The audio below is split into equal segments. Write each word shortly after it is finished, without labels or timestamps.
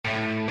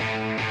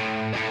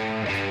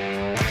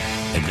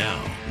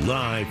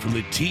Live from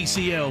the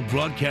TCL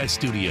broadcast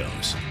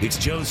studios, it's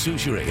Joe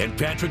Souchere and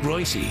Patrick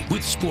Royce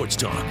with Sports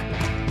Talk.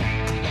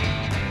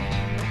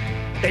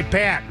 Hey,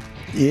 Pat.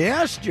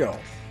 Yes, Joe.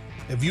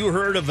 Have you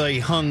heard of a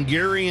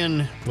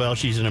Hungarian, well,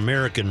 she's an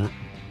American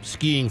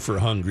skiing for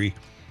Hungary,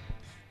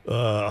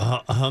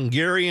 a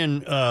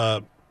Hungarian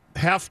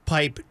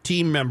half-pipe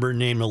team member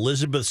named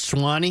Elizabeth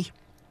Swanee?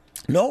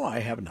 No, I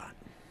have not.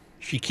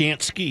 She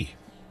can't ski.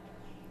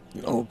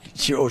 Oh,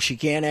 she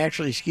can't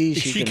actually ski.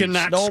 She can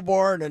cannot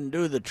snowboard and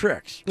do the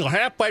tricks. Well,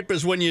 half-pipe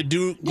is when you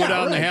go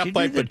down the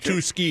half-pipe with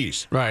two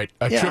skis. Right,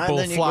 a Yeah, triple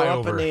and then you go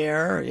up in flyover. the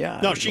air. Yeah.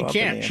 No, you she go up in the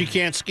can't. air. She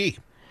can't ski.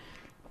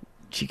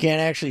 She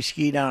can't actually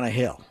ski down a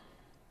hill.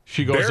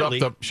 She goes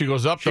Barely. up the. She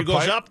goes up She the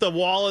goes pipe. up the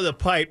wall of the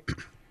pipe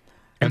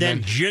and then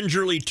then-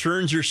 gingerly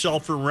turns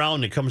herself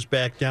around and comes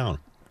back down.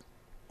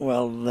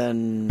 Well,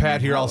 then.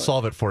 Pat, here I'll well,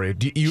 solve it for you.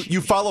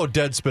 You follow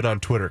Deadspin on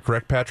Twitter,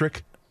 correct,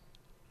 Patrick?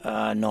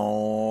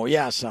 No.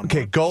 Yeah, somewhat.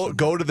 Okay, go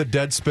to the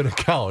Deadspin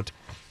account.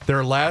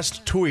 Their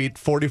last tweet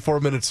 44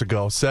 minutes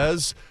ago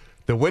says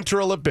the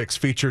Winter Olympics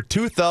feature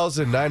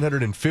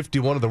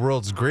 2,951 of the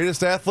world's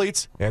greatest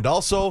athletes and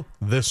also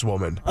this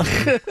woman.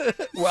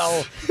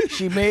 Well,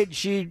 she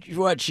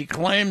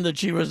claimed that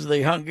she was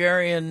the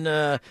Hungarian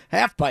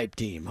half-pipe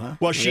team, huh?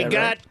 Well, Is she that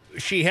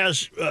right? she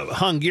has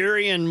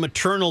Hungarian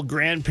maternal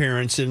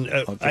grandparents, and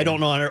I don't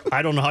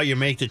know how you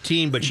make the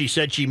team, but she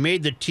said she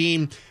made the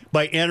team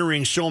by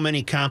entering so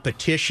many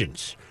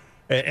competitions,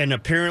 and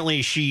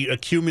apparently she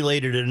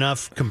accumulated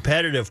enough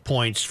competitive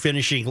points,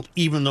 finishing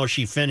even though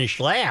she finished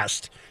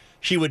last.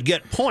 She would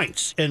get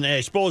points, and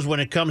I suppose when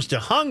it comes to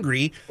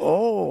Hungary,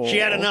 she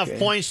had enough okay.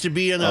 points to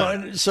be in the.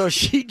 And so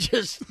she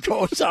just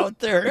goes out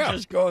there and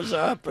just goes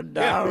up and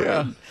down.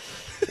 Yeah. and-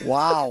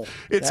 wow.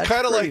 It's That's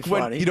kinda pretty like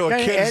when, funny. you know, a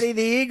Kinda kid's- Eddie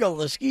the Eagle,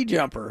 the ski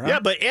jumper, huh? Yeah,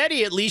 but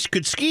Eddie at least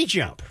could ski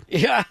jump.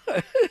 Yeah.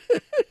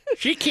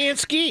 She can't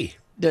ski.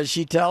 Does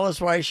she tell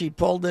us why she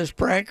pulled this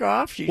prank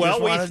off? She Well,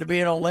 just wanted to be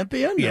an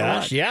Olympian? or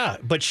Yes, what? yeah,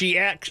 but she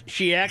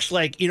acts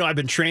like, I've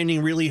been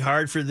training really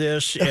hard for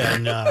this,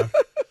 and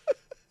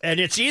and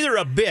it's either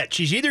a bit.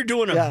 She's either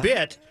doing a Yeah.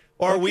 bit,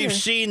 or Okay. we've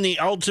seen the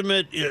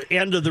ultimate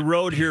end of the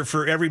road here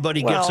for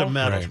everybody gets a Well,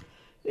 medal. Right.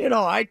 You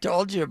know, I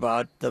told you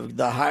about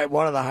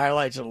one of the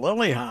highlights of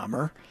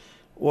Lillehammer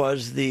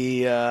was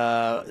the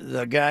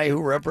guy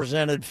who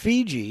represented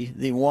Fiji,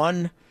 the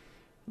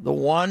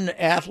one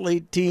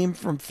athlete team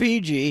from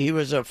Fiji. He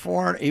was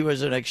he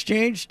was an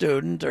exchange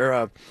student,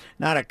 or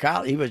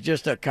he was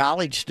just a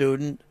college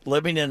student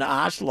living in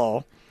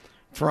Oslo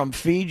from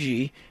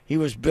Fiji. He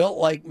was built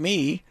like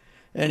me,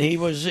 and he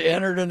was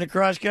entered in the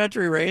cross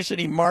country race, and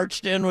he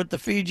marched in with the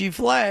Fiji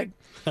flag.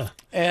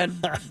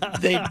 And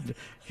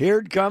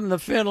here'd come the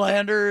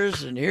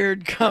Finlanders, and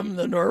here'd come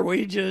the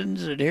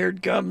Norwegians, and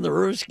here'd come the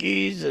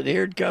Ruskies, and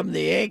here'd come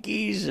the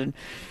Yankees, and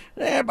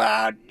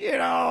about,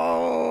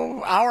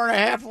 hour and a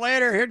half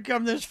later, here'd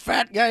come this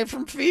fat guy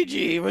from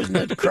Fiji. He was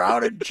in the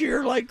crowded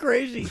cheer like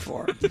crazy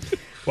for him.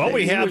 Well,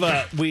 we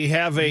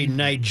have a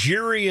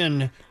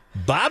Nigerian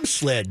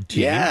bobsled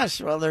team.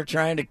 Yes, well, they're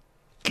trying to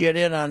get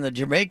in on the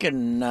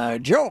Jamaican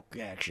joke,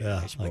 actually, Yeah,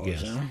 I I suppose.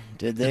 guess. Huh?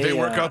 Did Did they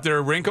work out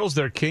their wrinkles,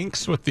 their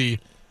kinks with the.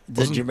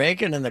 The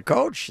Jamaican and the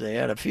coach, they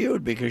had a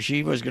feud because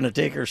she was going to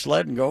take her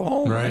sled and go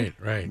home. Right.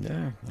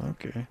 Yeah,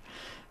 okay.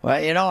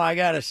 Well, I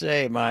got to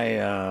say,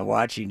 my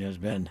watching has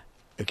been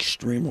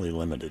extremely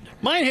limited.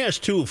 Mine has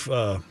too,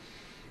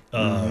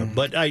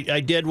 but I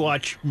did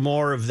watch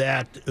more of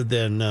that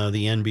than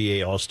the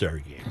NBA All-Star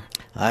game.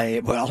 I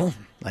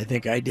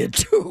think I did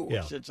too,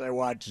 Yeah. since I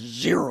watched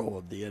zero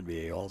of the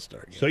NBA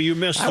All-Star game. So you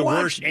missed the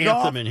worst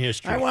anthem in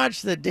history. I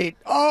watched the date.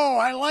 Oh,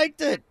 I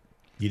liked it.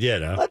 You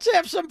did, huh? Let's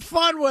have some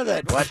fun with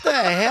it. What the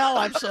hell?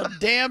 I'm so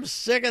damn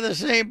sick of the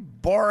same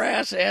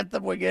bore-ass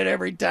anthem we get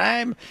every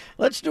time.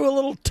 Let's do a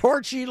little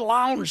torchy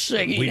lounge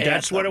singing.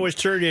 That's what it was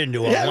turned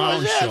into, a Yeah,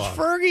 lounge song.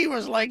 Fergie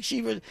was like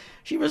she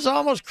was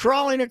almost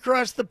crawling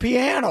across the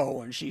piano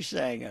when she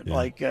sang it,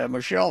 like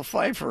Michelle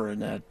Pfeiffer in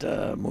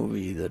that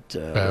movie that.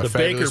 The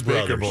Fabulous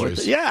Baker Brothers.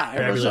 Boys. Yeah,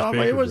 Fabulous it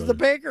Baker was the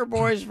Brothers. Baker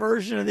Boys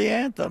version of the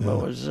anthem.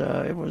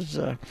 It was.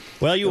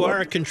 Well, you are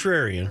a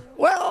contrarian.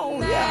 Well,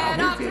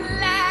 yeah. who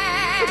can-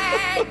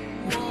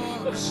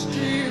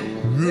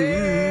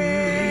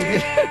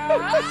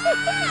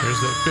 Here's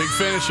the big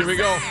finish. Here we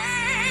go.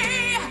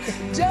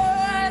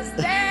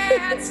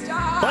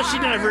 Plus,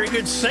 she's not a very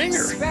good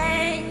singer.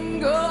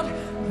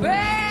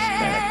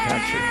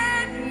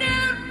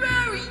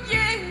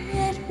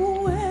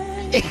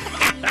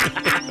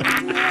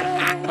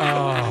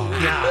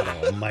 God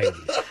almighty.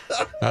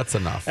 That's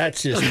enough.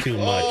 That's just too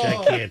much.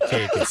 I can't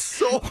take it.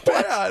 So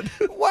bad.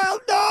 Well,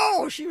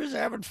 no, she was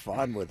having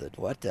fun with it.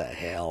 What the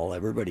hell?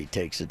 Everybody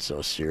takes it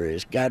so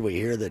serious. God, we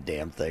hear the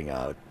damn thing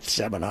out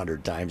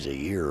 700 times a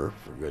year,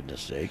 for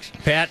goodness sakes.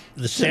 Pat,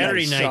 the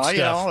Saturday night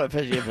stuff.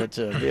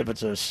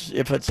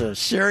 If it's a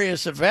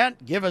serious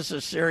event, give us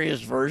a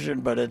serious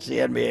version. But it's the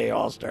NBA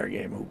All-Star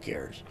Game. Who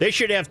cares? They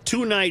should have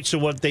 2 nights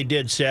of what they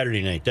did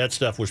Saturday night. That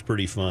stuff was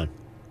pretty fun.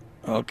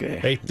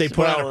 Okay. They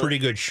put on a pretty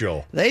good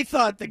show. They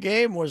thought the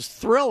game was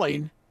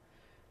thrilling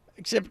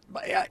Except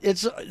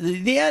it's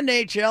the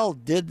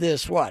NHL did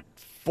this,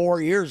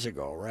 4 years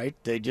ago, right?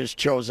 They just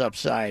chose up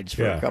sides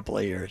for a couple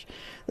of years.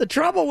 The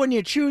trouble when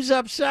you choose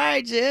up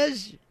sides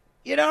is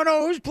you don't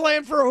know who's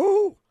playing for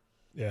who.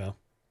 Yeah.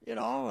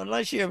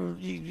 Unless you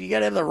got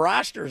to have the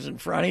rosters in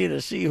front of you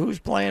to see who's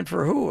playing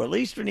for who. At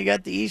least when you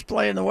got the East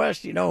playing the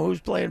West, you know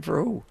who's playing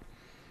for who.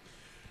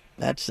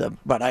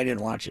 But I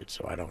didn't watch it,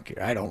 so I don't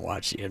care. I don't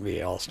watch the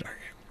NBA All-Star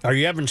game. Are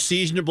you having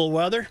seasonable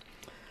weather?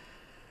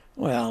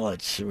 Well,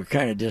 we're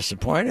kind of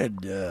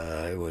disappointed.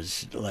 It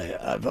was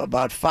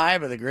about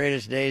 5 of the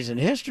greatest days in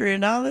history, and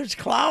now there's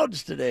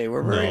clouds today.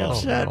 We're very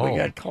upset. We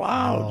got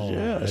clouds.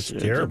 Yes,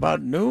 it's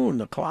about noon.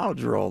 The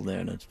clouds rolled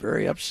in. It's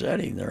very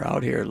upsetting. They're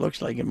out here. It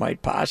looks like it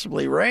might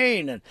possibly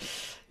rain, and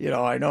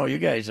I know you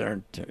guys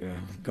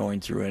aren't going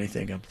through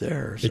anything up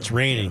there. So, it's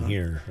raining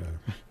here.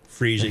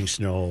 Freezing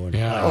snow. And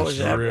is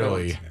that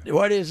really?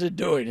 What is it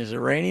doing? Is it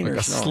raining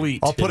or snow? Sleet.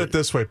 I'll put it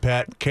this way,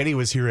 Pat. Kenny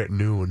was here at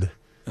noon.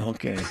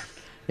 Okay.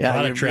 Yeah, a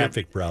lot of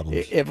traffic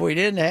problems. If we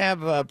didn't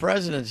have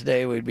President's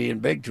Day, we'd be in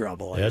big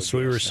trouble. That's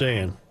what we were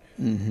saying.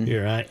 Mm-hmm.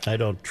 Here, I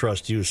don't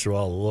trust you, so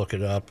I'll look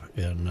it up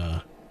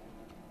and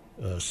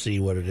see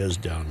what it is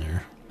down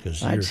there.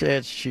 I'd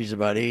say she's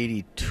about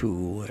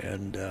 82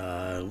 and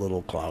a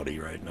little cloudy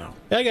right now.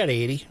 I got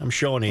 80. I'm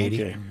showing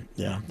 80. Okay.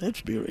 Yeah,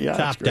 that's beautiful. Yeah,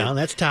 top down.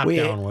 That's top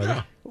down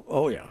weather.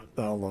 Oh, yeah.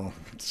 Well,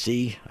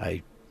 see,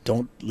 I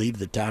don't leave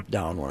the top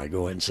down when I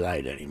go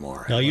inside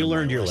anymore. No, you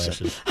learned your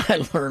lesson.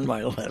 I learned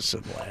my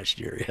lesson last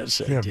year. Yes,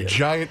 I did.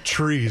 Giant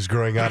trees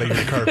growing out of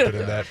your carpet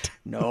in that.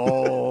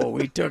 No,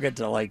 we took it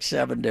to like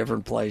 7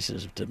 different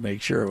places to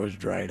make sure it was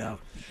dried out.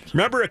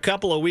 Remember a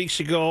couple of weeks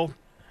ago,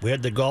 we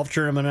had the golf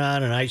tournament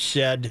on, and I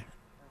said,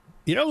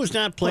 you know who's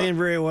not playing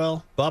very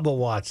well? Bubba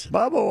Watson.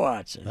 Bubba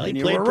Watson. Well, he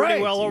played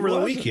pretty well over the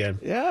weekend.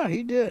 Yeah,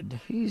 he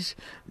did. Is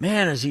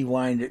he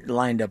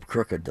lined up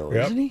crooked, though,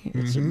 isn't he?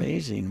 It's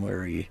amazing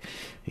where he's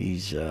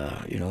he's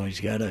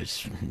got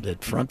that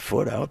front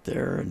foot out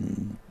there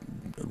and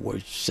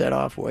was set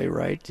off way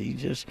right.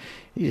 He's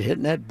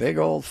hitting that big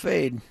old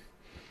fade.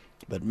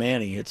 But,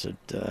 man, he hits it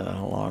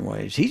a long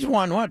ways. He's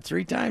won,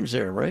 3 times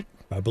there, right?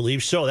 I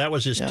believe so. That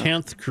was his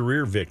 10th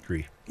career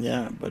victory.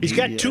 Yeah, but he's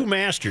got 2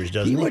 Masters,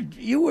 doesn't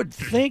he? You would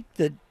think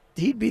that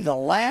he'd be the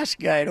last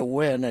guy to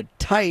win a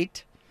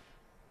tight,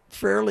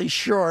 fairly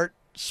short,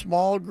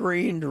 small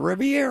green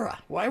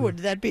Riviera. Why would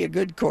that be a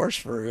good course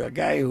for a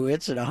guy who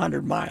hits it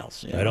 100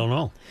 miles? I don't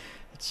know.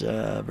 It's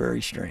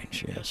very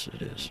strange. Yes,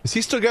 it is. Has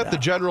he still got the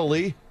General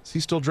Lee? Does he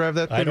still drive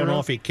that thing I don't know around?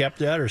 if he kept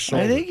that or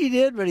sold I think he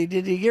did, but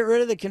did he get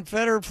rid of the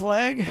Confederate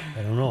flag?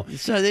 I don't know.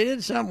 So they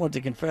did something with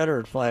the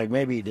Confederate flag.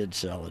 Maybe he did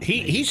sell it.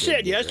 He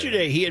said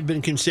yesterday he had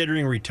been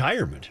considering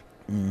retirement.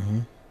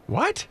 Mm-hmm.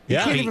 What? He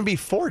can't even be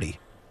 40.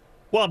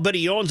 Well, but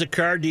he owns a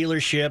car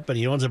dealership and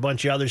he owns a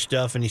bunch of other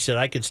stuff, and he said,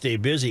 I could stay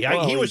busy.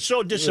 He was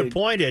so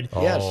disappointed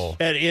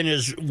in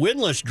his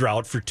winless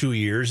drought for 2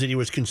 years that he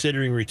was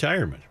considering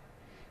retirement.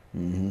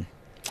 Mm-hmm.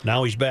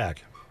 Now he's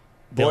back.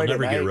 They'll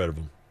never get rid of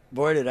him.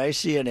 Boy, did I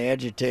see an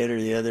agitator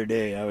the other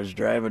day. I was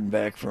driving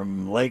back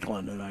from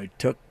Lakeland, and I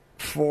took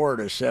 4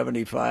 to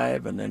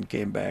 75 and then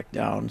came back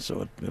down,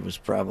 so it was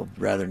probably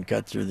rather than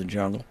cut through the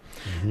jungle.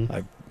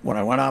 Mm-hmm. When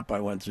I went up,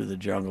 I went through the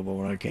jungle, but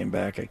when I came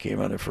back, I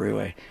came on the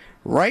freeway.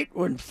 Right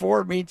when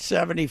 4 meets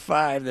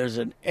 75, there's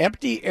an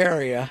empty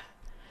area,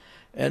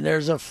 and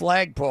there's a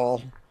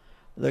flagpole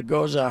that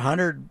goes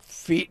 100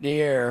 feet in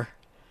the air,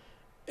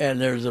 and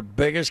there's the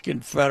biggest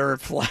Confederate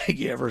flag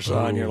you ever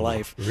saw in your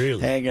life.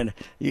 Really? Hanging.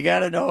 You got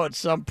to know it's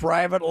some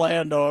private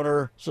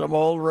landowner, some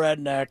old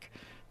redneck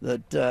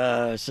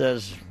that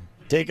says,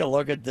 take a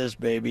look at this,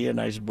 baby, and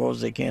I suppose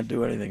they can't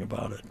do anything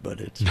about it. But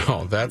it's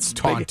no, that's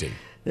taunting.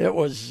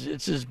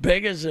 It's as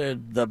big as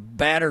the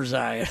batter's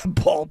eye at a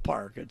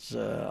ballpark. It's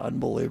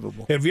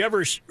unbelievable. Have you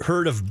ever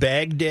heard of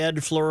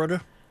Baghdad,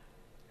 Florida?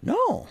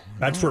 No.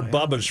 That's where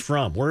Bubba's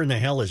from. Where in the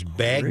hell is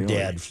Baghdad,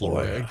 Really?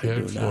 Florida?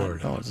 Baghdad,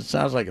 Florida. No, it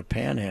sounds like a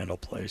panhandle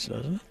place,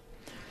 doesn't it?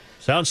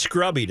 Sounds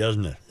scrubby,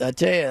 doesn't it? I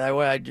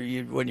tell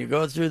you, when you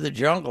go through the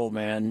jungle,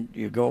 man,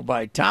 you go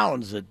by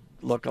towns that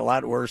look a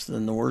lot worse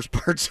than the worst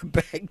parts of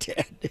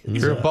Baghdad.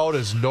 You're about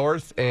as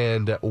north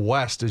and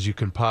west as you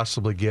can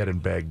possibly get in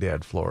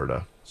Baghdad,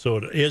 Florida. So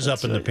it is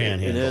up in the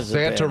panhandle. It is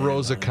Santa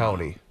Rosa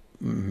County.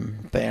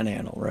 Mm-hmm.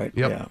 Panhandle, right?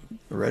 Yep. Yeah.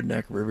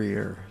 Redneck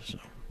Riviera. So.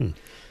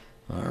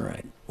 All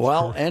right.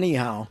 Well,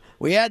 anyhow,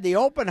 we had the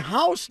open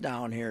house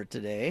down here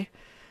today,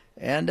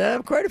 and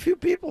quite a few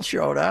people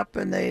showed up,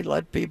 and they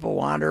let people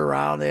wander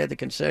around. They had the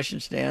concession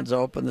stands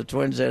open. The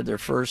Twins had their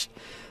first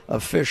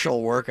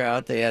official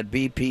workout. They had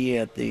BP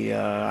at the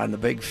on the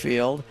big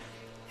field,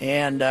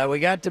 and we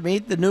got to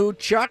meet the new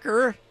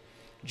Chucker,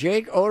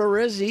 Jake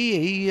Odorizzi.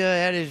 He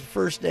had his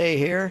first day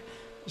here.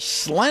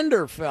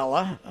 Slender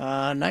fella,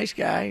 nice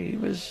guy. He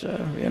was,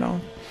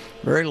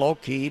 very low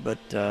key,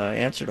 but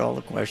answered all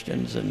the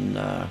questions, and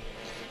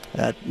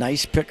that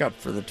nice pickup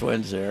for the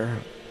Twins there.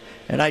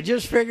 And I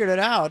just figured it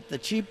out. The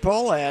cheap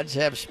poll ads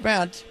have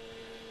spent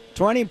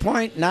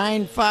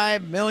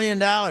 $20.95 million,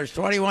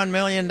 $21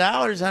 million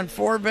on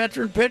 4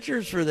 veteran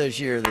pitchers for this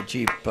year. The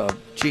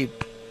cheap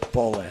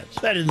Pohlads.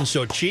 That isn't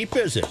so cheap,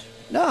 is it?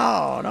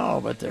 No,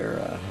 but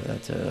they're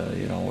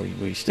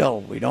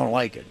we don't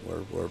like it.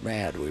 We're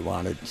mad. We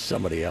wanted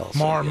somebody else.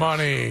 More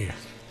money.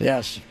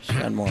 Yes,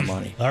 spend more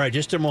money. All right,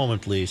 just a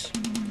moment, please.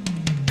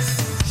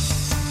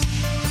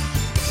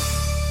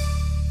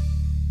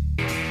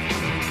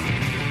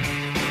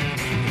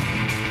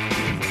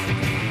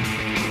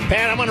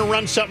 Pat, I'm going to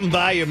run something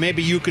by you.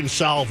 Maybe you can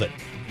solve it,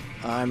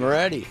 I'm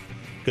ready.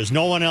 because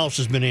no one else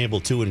has been able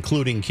to,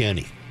 including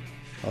Kenny.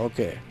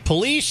 Okay.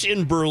 Police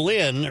in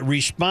Berlin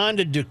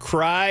responded to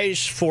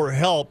cries for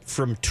help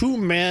from two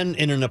men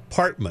in an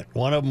apartment.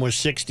 One of them was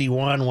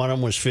 61, one of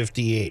them was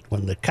 58.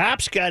 When the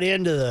cops got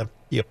into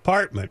the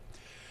apartment,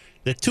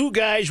 the two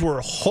guys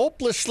were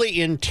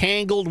hopelessly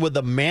entangled with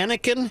a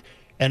mannequin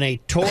and a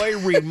toy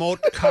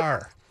remote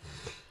car.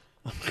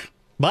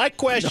 My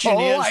question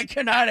is... I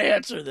cannot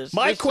answer this.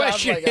 My This sounds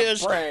question like a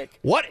is, prank.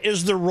 what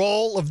is the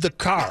role of the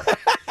car?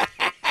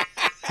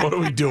 What are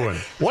we doing?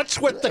 What's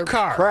with the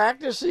car?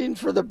 Practicing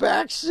for the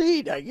back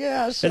seat, I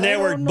guess. And they I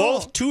were don't know.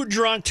 both too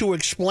drunk to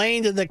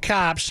explain to the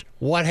cops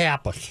what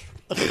happened.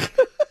 But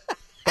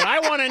I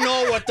want to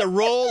know what the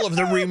role of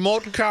the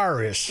remote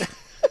car is.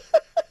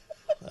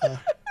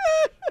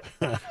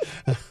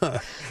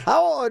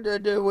 How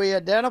do we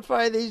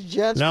identify these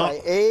gents No.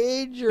 by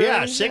age? Or Yeah,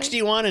 anything?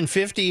 61 and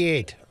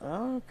 58.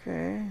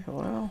 Okay,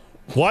 well.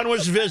 One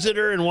was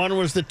visitor and one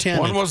was the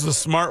tenant. One was the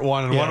smart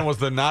one, and Yeah. one was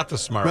the not the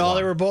smart Well, one.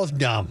 they were both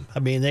dumb. I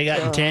mean, they got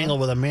entangled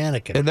with a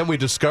mannequin. And then we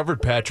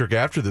discovered, Patrick,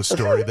 after this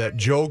story, that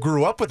Joe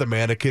grew up with a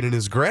mannequin in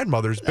his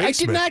grandmother's I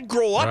basement. did not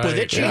grow up with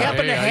Right. it. She Yeah.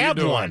 happened Hey, to how you have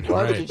doing? one.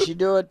 What, Right. did she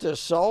do it to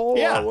sew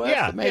Yeah, or what?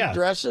 yeah, To make yeah.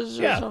 dresses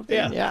or Yeah,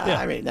 something? yeah.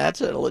 I mean, that's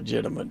a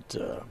legitimate...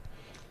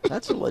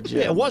 that's a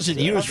legitimate... It wasn't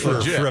used for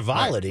Legit,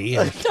 frivolity.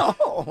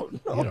 No.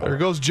 There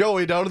goes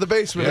Joey down to the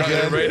basement Yeah,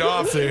 again. they're right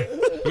off there.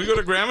 We go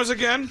to Grandma's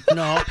again?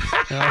 No.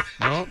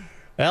 No.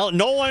 Well,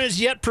 no one has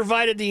yet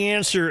provided the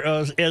answer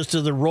as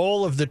to the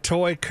role of the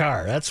toy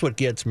car. That's what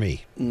gets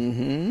me.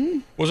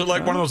 Was it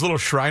like one of those little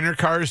Shriner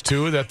cars,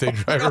 too, that they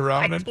drive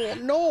around in?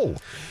 don't know.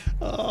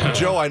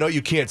 Joe, I know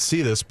you can't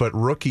see this, but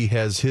Rookie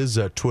has his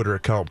Twitter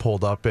account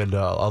pulled up, and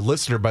a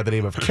listener by the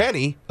name of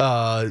Kenny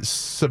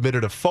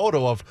submitted a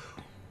photo of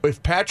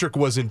if Patrick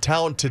was in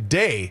town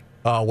today,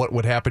 what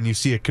would happen. You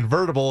see a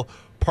convertible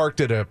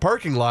parked at a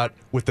parking lot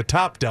with the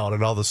top down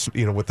and all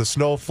the, with the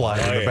snow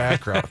flying in the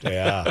background.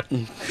 Yeah.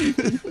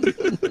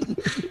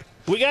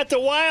 We got the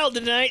Wild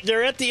tonight.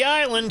 They're at the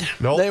Island.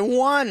 Nope. They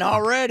won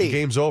already.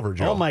 Game's over,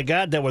 Joe. Oh, my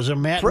God, that was a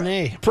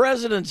matinee.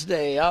 President's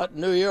Day out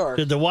in New York.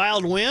 Did the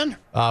Wild win?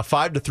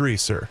 5-3,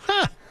 sir.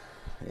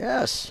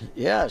 Yes.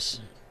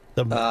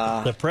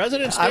 The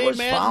President's Day I was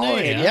matinee.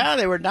 following it. huh? Yeah,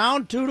 they were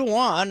down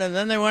 2-1, and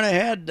then they went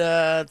ahead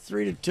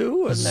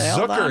 3-2, and they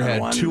held on Zucker and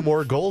had won. 2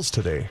 more goals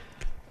today.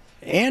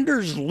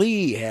 Anders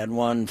Lee had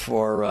one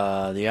for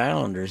the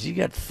Islanders. He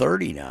got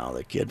 30 now,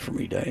 the kid from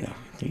Edina.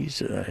 He's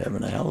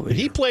having a hell of a Did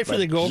he year. play for But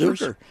the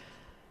Gophers? Zucker,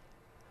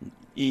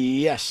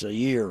 yes, a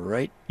year,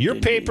 right? Your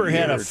paper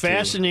had year a or two.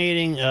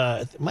 fascinating,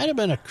 it might have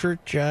been a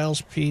Kurt Giles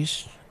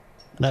piece.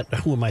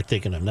 Who am I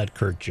thinking of? Not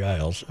Kurt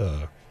Giles.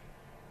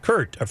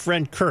 Kurt, a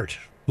friend Kurt,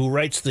 who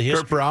writes the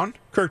history. Kurt Brown?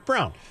 Kurt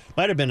Brown.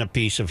 Might have been a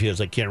piece of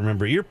his. I can't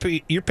remember. Your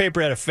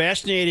paper had a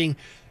fascinating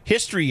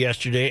history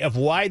yesterday of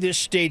why this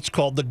state's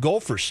called the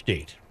Gopher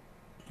State.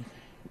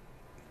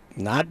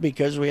 Not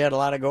because we had a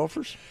lot of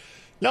Gophers?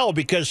 No,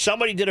 because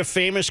somebody did a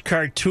famous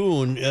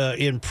cartoon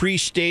in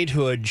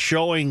pre-statehood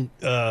showing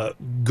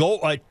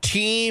a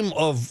team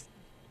of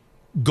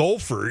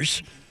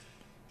gophers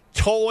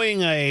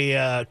towing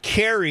a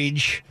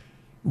carriage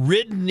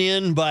ridden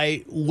in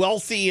by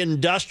wealthy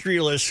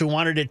industrialists who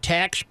wanted to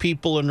tax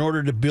people in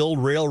order to build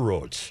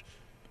railroads.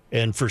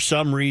 And for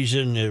some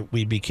reason,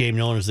 we became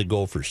known as the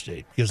Gopher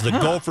State because the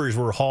Gophers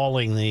were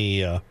hauling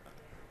the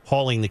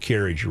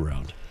carriage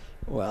around.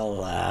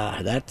 Well,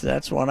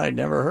 that's one I'd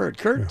never heard.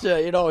 Kurt,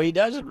 he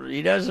doesn't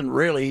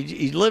really.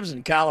 He lives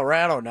in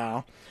Colorado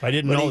now. I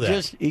didn't But know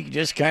that. He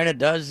just kind of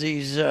does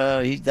these.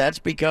 That's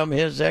become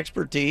his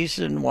expertise.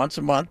 And once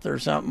a month or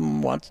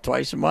something,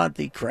 twice a month,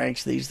 he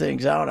cranks these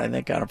things out. I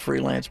think on a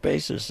freelance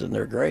basis, and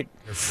they're great.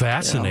 They're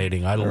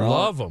fascinating. I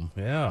love them.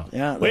 Yeah.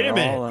 Yeah. Wait a they're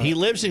minute. all, He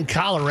lives in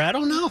Colorado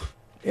now?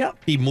 Yep.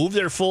 He moved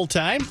there full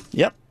time?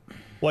 Yep.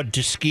 What,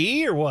 to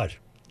ski or what?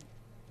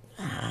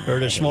 Or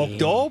to smoke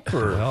dope?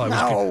 Or Well,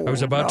 I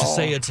was about to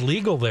say it's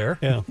legal there.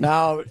 yeah.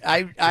 Now,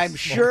 I'm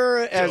sure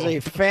as a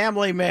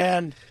family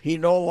man, he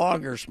no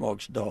longer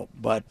smokes dope.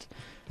 But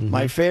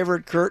my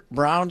favorite Kurt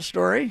Brown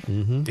story,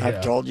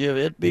 I've told you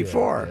it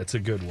before. It's a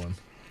good one.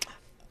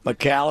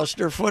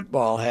 McAllister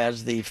football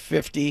has the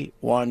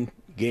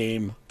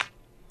 51-game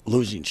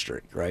losing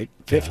streak, right?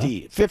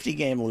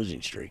 50-game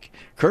losing streak.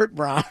 Kurt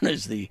Brown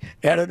is the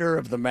editor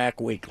of the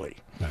Mac Weekly.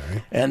 All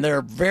right. And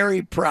they're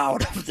very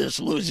proud of this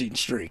losing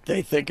streak.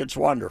 They think it's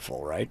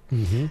wonderful, right?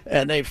 Mm-hmm.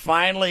 And they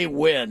finally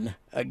win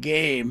a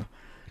game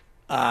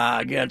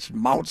against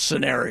Mount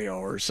Scenario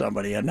or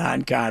somebody, a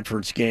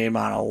non-conference game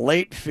on a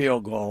late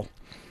field goal.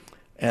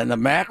 And the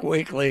Mac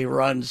Weekly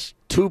runs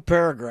 2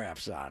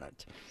 paragraphs on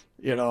it.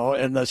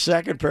 And the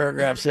second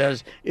paragraph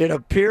says, it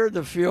appeared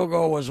the field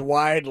goal was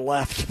wide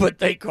left, but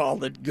they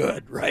called it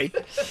good, right?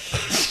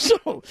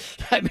 So,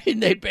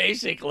 they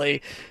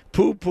basically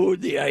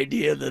poo-pooed the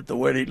idea that the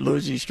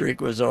losing streak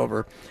was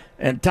over.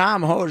 And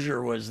Tom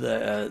Hosier was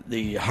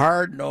the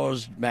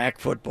hard-nosed MAC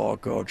football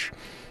coach,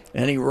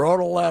 and he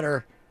wrote a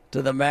letter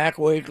to the MAC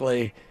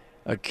Weekly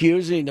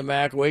accusing the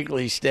MAC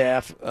Weekly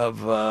staff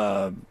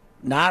of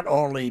not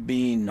only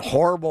being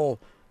horrible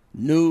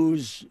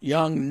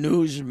young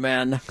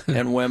newsmen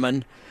and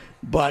women,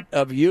 but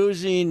of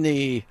using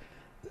the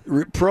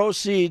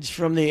proceeds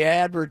from the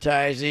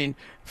advertising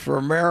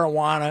for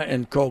marijuana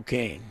and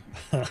cocaine.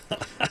 And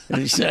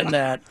he said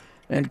that.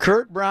 And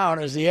Kurt Brown,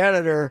 as the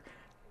editor,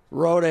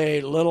 wrote a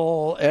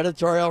little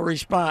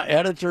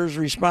editor's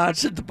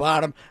response at the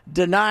bottom,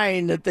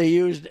 denying that they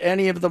used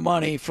any of the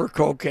money for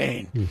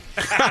cocaine.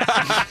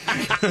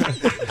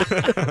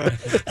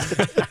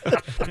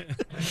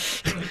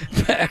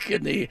 Back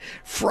in the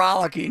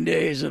frolicking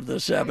days of the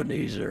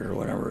 70s or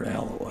whatever the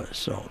hell it was.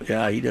 So,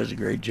 yeah, he does a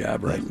great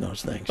job writing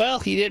those things. Well,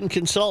 he didn't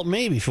consult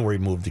me before he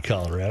moved to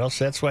Colorado,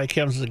 so that's why it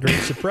comes as a great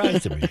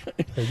surprise to me.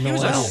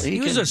 He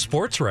was a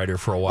sports writer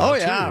for a while,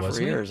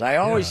 for years. I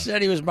always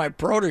said he was my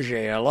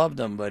protege. I loved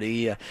him, but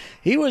he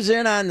was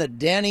in on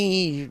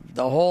the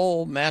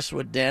whole mess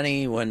with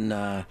Denny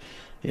when,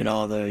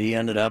 he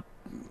ended up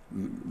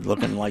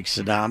looking like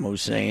Saddam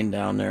Hussein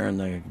down there in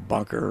the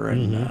bunker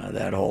and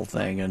that whole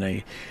thing. And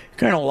he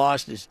kind of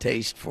lost his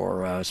taste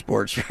for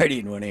sports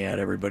writing when he had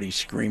everybody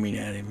screaming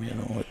at him,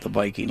 at the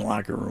Viking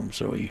locker room.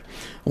 So he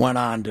went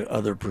on to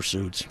other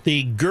pursuits.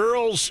 The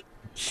girls'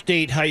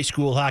 state high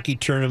school hockey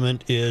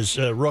tournament is,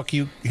 Rook,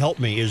 you help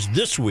me, is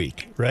this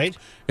week, right?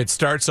 It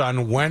starts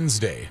on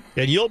Wednesday.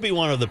 And you'll be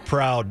one of the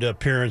proud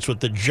parents with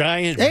the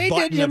giant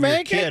button of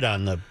your kid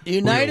on the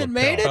United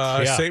made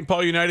it? St.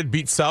 Paul United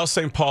beat South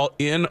St. Paul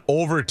in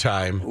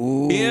overtime.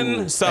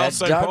 In South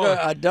St. Paul.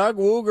 At Doug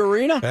Woog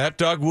Arena? At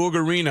Doug Woog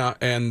Arena,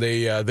 and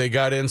they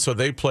got in, so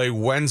they play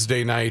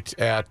Wednesday night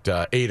at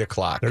 8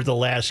 o'clock. They're the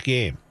last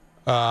game.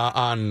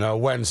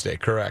 On Wednesday,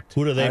 correct.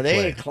 Who do they play? Are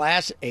they a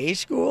Class A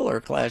school or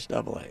Class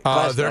AA?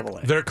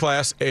 They're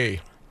Class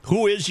A.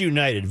 Who is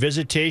United?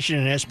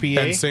 Visitation and SPA?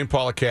 And St.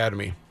 Paul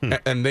Academy.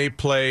 And they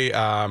play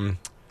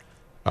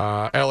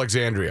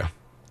Alexandria.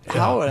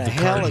 How the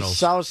hell is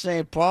South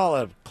St. Paul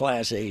a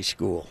Class A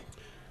school?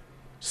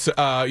 So,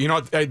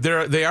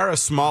 they are a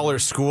smaller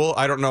school.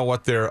 I don't know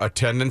what their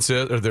attendance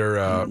is or their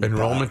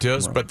enrollment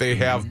is, but they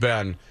have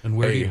been. And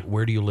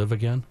where do you live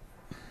again?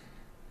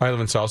 I live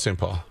in South St.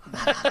 Paul.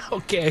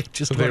 Okay,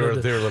 just so they were a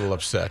little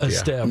upset.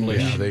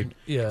 Established.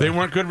 They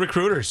weren't good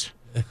recruiters.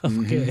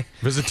 Okay.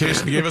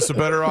 Visitation gave us a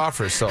better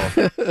offer. So,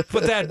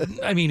 but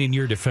in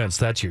your defense,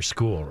 that's your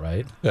school,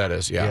 right? That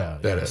is,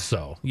 that is.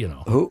 So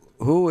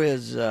who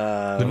is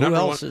who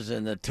else is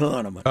in the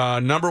tournament?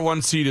 Number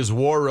 1 seed is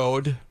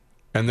Warroad,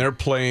 and they're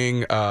playing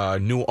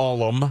New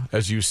Ulm,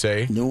 as you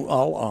say. New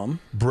Ulm.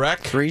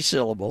 Breck. 3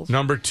 syllables.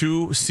 Number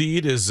 2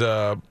 seed is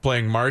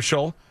playing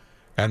Marshall.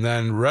 And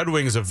then Red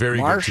Wings, a very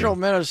Marshall,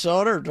 good team.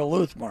 Minnesota, or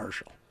Duluth,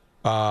 Marshall?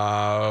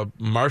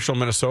 Marshall,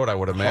 Minnesota, I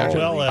would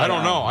imagine. I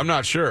don't know. I'm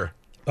not sure.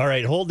 All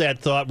right, hold that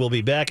thought. We'll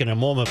be back in a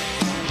moment.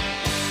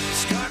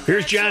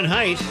 Here's John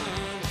Height.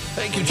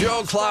 Thank you,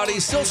 Joe.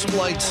 Cloudy, still some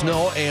light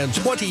snow, and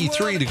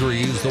 23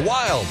 degrees. The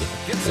Wild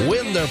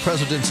win their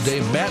President's Day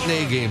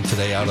matinee game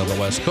today out on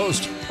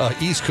the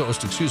East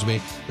Coast.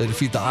 They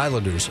defeat the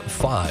Islanders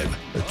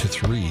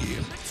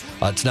 5-3.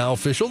 It's now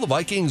official. The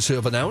Vikings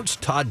have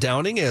announced Todd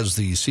Downing as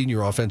the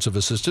senior offensive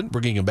assistant,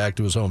 bringing him back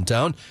to his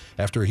hometown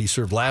after he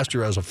served last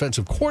year as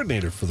offensive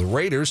coordinator for the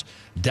Raiders.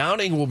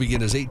 Downing will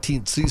begin his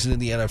 18th season in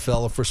the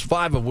NFL, the first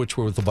 5 of which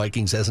were with the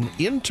Vikings as an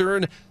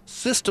intern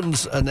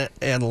systems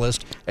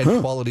analyst and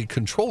quality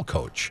control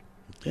coach.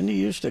 Didn't he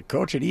used to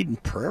coach at Eden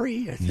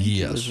Prairie? I think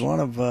he was one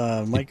of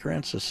Mike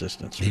Grant's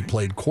assistants. Right? He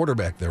played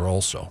quarterback there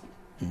also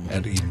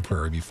at Eden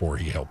Prairie before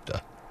he helped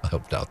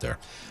out there.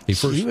 He's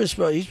supposed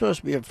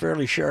to be a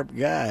fairly sharp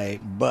guy,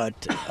 but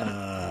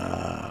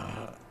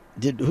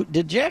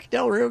did Jack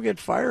Del Rio get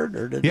fired?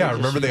 Or did they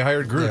hired Gruden. They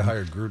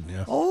hired Gruden,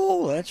 yeah.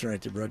 Oh, that's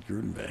right. They brought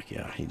Gruden back.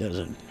 Yeah, he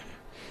doesn't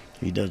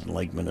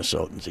like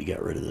Minnesotans. He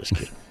got rid of this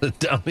kid.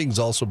 Downing's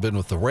also been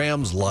with the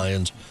Rams,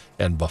 Lions,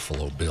 and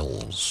Buffalo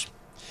Bills.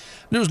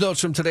 News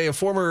notes from today. A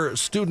former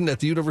student at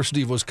the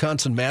University of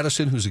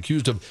Wisconsin-Madison who's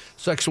accused of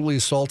sexually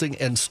assaulting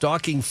and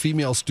stalking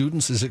female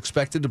students is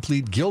expected to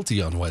plead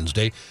guilty on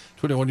Wednesday.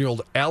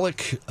 21-year-old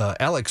Alex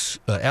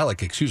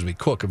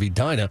Cook of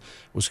Edina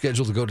was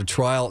scheduled to go to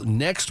trial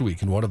next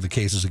week in one of the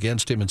cases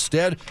against him.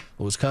 Instead,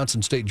 the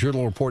Wisconsin State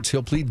Journal reports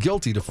he'll plead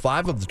guilty to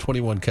 5 of the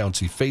 21 counts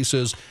he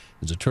faces.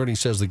 His attorney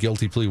says the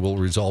guilty plea will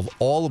resolve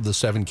all of the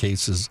 7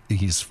 cases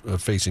he's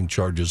facing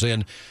charges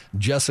in.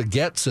 Jessa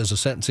Getz says a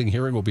sentencing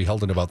hearing will be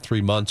held in about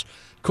 3 months.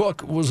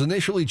 Cook was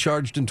initially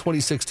charged in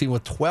 2016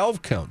 with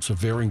 12 counts of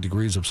varying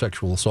degrees of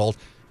sexual assault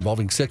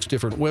involving 6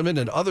 different women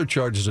and other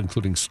charges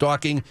including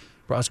stalking.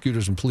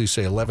 Prosecutors and police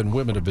say 11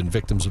 women have been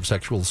victims of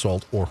sexual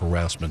assault or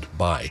harassment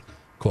by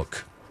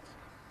Cook.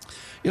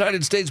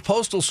 United States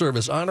Postal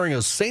Service honoring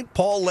a St.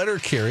 Paul letter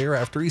carrier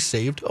after he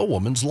saved a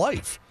woman's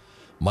life.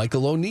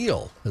 Michael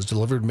O'Neill has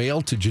delivered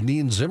mail to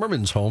Janine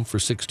Zimmerman's home for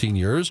 16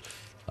 years.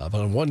 But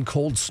on one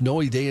cold,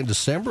 snowy day in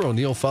December,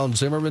 O'Neill found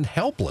Zimmerman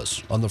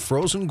helpless on the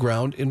frozen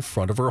ground in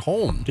front of her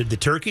home. Did the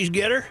turkeys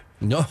get her?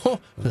 No.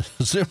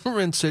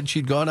 Zimmerman said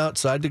she'd gone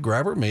outside to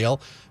grab her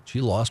mail. She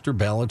lost her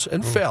balance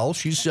and fell.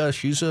 She's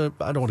a,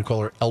 I don't want to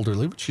call her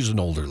elderly, but she's an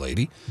older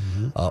lady.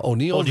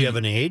 O'Neill. Oh, do you have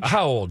an age?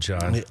 How old,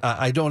 John?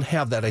 I don't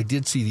have that. I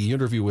did see the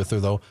interview with her,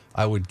 though.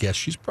 I would guess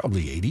she's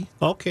probably 80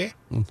 Okay.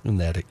 in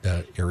that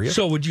area.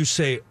 So would you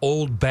say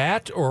old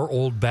bat or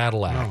old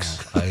battle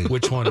axe?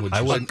 Which one would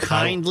you say?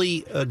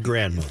 Kindly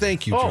grandmother.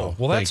 Thank you, Joe. Oh,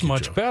 well, that's Thank you,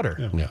 much Joe.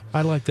 better. Yeah.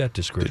 I like that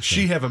description. Did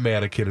she have a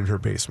mannequin in her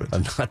basement?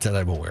 Not that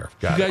I'm aware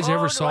of. you guys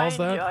ever solve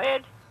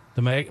that?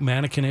 The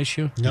mannequin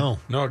issue? No.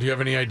 No, do you have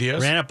any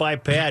ideas? Ran it by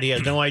Pat. He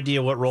has no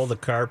idea what role the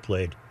car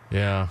played.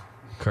 Yeah.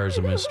 Car's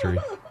a mystery.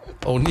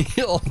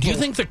 O'Neill. Do you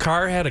think the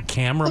car had a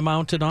camera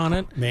mounted on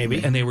it?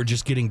 Maybe. And they were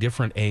just getting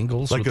different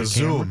angles Like with a the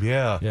zoom, camera?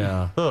 yeah.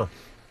 Yeah. Huh.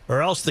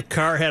 Or else the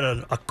car had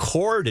a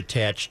cord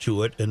attached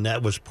to it, and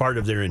that was part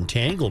of their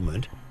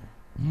entanglement.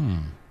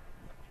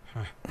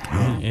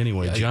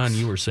 Anyway, John,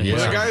 you were saying Yeah.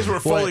 The something. guys were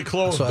fully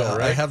clothed, So though, I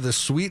right? have this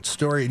sweet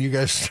story, and you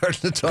guys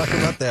started to talk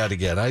about that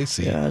again. I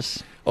see.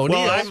 Yes.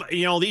 O'Neill.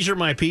 Well, these are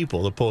my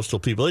people, the postal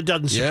people. It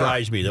doesn't Yeah.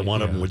 surprise me that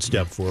one of them would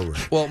step forward.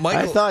 well, I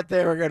Michael. thought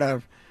they were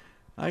gonna.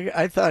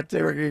 I thought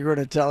they were going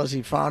to tell us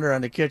he found her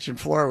on the kitchen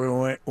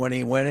floor when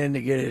he went in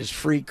to get his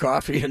free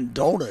coffee and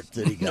donut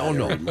that he got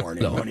every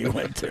morning when he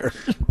went there.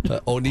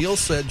 O'Neill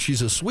said she's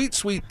a sweet,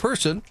 sweet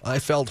person. I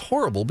felt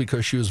horrible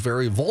because she was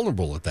very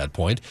vulnerable at that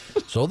point.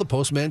 So the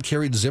postman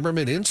carried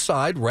Zimmerman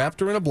inside, wrapped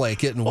her in a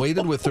blanket, and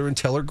waited with her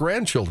until her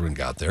grandchildren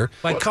got there.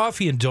 Like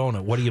coffee and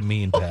donut. What do you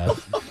mean, Pat?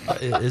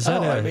 Is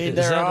that I mean, is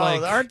they're that all,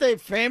 like aren't they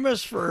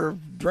famous for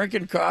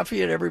drinking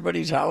coffee at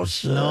everybody's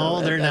house?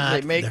 No, they're as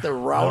not. They make the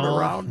route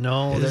around.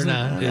 No, they're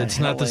not. It's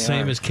not the they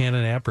same are. as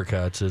canning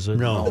apricots, is it?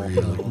 No.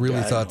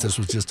 Really thought this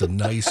was just a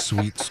nice,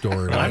 sweet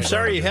story. I'm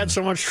sorry you had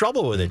so much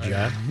trouble with it,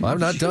 John. I'm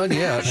not done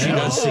yet. She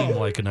does seem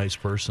like a nice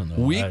person,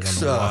 though.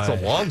 Weeks, I don't know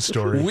it's why. a long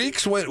story.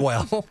 Weeks went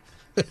well.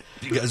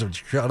 You guys would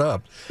shut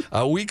up.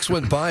 Weeks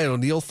went by, and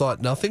O'Neill thought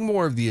nothing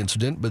more of the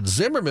incident, but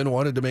Zimmerman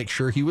wanted to make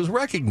sure he was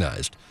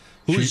recognized.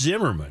 Who's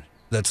Zimmerman?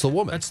 That's the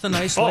woman. That's the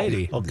nice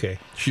lady Okay.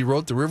 She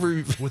wrote the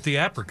river. with the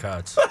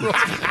apricots.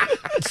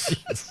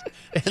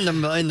 And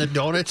the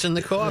donuts and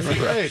the coffee.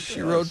 Right.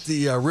 She wrote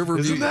the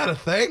Riverview. Isn't that a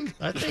thing?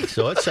 I think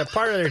so. It's a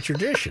part of their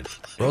tradition.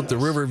 Wrote the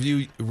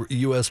Riverview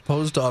U.S.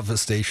 Post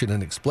Office station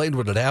and explained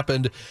what had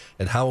happened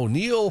and how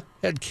O'Neill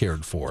had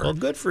cared for her. Well,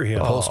 good for him.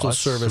 The Postal that's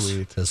Service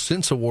sweet. has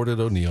since awarded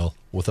O'Neill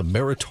with a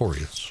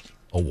meritorious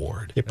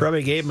award. They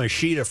probably gave him a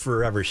sheet of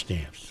forever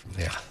stamps.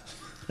 Yeah.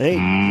 Hey,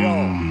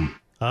 Joe.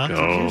 Huh?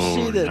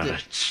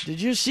 Did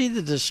you see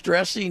the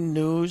distressing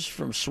news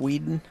from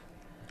Sweden?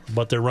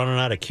 But they're running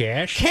out of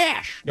cash?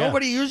 Cash. Yeah.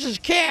 Nobody uses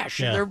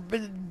cash. Yeah.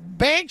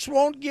 Banks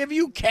won't give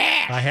you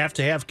cash. I have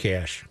to have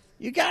cash.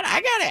 I gotta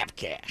have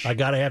cash. I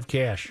got to have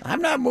cash.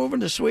 I'm not moving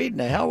to Sweden.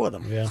 To hell with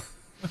them. Yeah.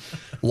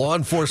 Law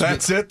enforcement.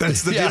 That's it?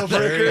 That's the Yeah, deal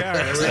there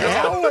breaker? To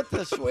hell with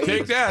the Swedes.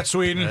 Take that,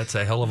 Sweden. That's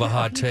a hell of a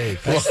hot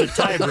take. That's the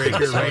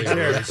tiebreaker right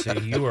there. See,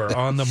 you are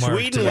on the mark.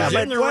 Sweden today. was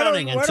in the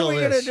running what until are we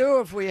going to this. do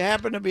if we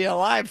happen to be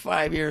alive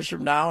 5 years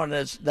from now and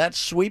that's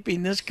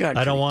sweeping this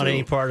country? I don't want too?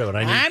 any part of it.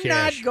 I need I'm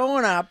cash. not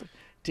going up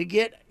to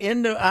get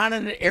on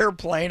an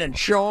airplane and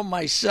show them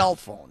my cell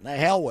phone. The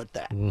hell with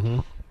that. Mm-hmm.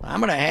 I'm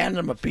going to hand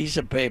them a piece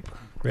of paper.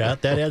 Yeah,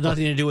 that has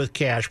nothing to do with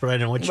cash, but I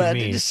know what you But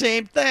mean. the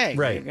same thing.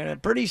 Right.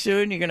 Pretty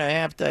soon you're going to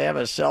have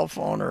a cell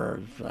phone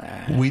or.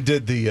 We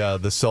did the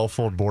cell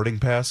phone boarding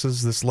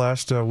passes this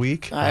last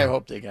week. I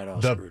hope they got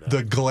all screwed up.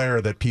 The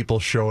glare that people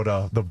showed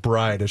the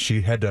bride as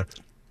she had to,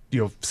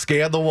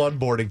 scan the one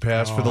boarding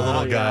pass for the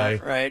little yeah,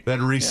 guy, right.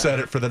 then reset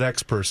it for the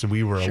next person.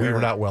 We were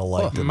not well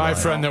liked. in My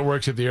line. friend that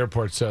works at the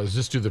airport says,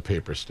 just do the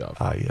paper stuff.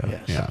 Yeah.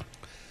 Yes. Yeah.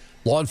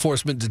 Law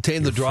enforcement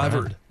detained the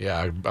driver.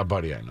 Yeah, a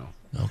buddy I know.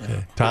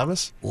 Okay.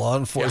 Thomas? Law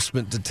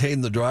enforcement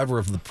detained the driver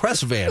of the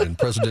press van in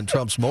President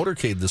Trump's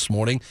motorcade this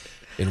morning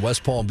in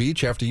West Palm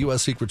Beach after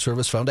U.S. Secret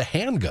Service found a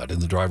handgun in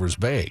the driver's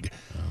bag.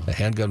 The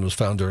handgun was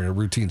found during a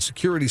routine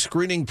security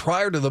screening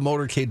prior to the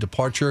motorcade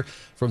departure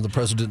from the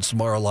President's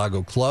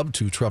Mar-a-Lago Club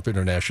to Trump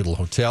International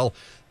Hotel.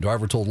 The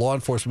driver told law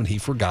enforcement he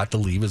forgot to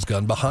leave his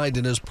gun behind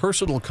in his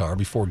personal car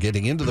before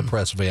getting into the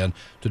press van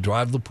to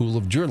drive the pool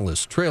of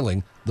journalists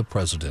trailing the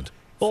president.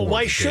 Well, for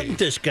why the shouldn't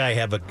day. this guy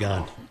have a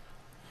gun?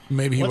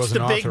 Maybe he What's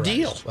wasn't the big authorized.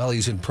 deal? Well,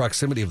 he's in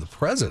proximity of the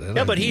president.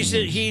 Yeah, but he's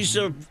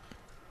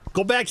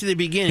go back to the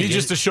beginning. He's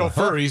just a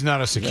chauffeur. He's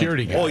not a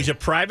security guy. Oh, he's a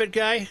private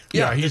guy?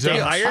 Yeah, he's Did they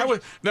a. hire?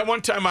 That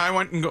one time I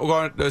went and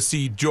go to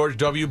see George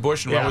W.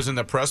 Bush, and I Yeah. was in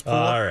the press pool.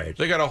 All right.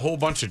 They got a whole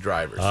bunch of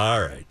drivers.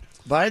 All right.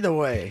 By the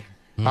way,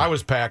 I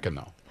was packing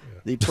though.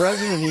 the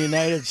President of the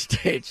United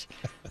States.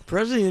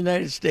 President of the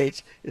United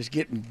States is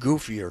getting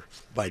goofier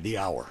by the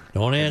hour.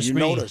 Don't ask Have you me.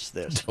 noticed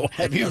this?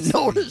 Have you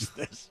noticed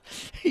this?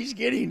 He's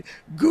getting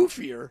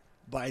goofier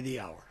by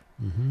the hour.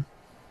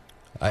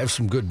 I have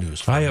some good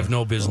news for I you. have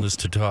no business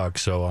to talk,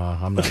 so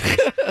I'm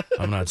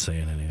not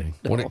saying anything.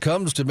 When it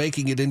comes to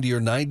making it into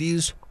your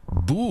 90s,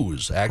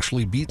 booze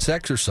actually beats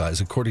exercise,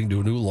 according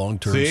to a new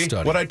long-term See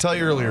study. what I tell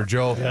you earlier,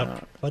 Joe?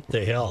 Yep. What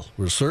the hell?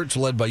 Research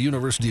led by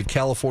University of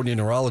California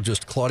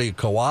neurologist Claudia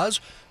Kawaz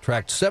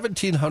tracked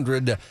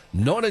 1,700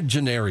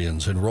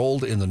 nonagenarians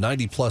enrolled in the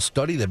 90-plus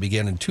study that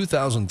began in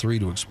 2003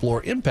 to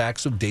explore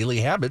impacts of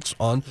daily habits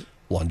on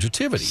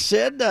longevity.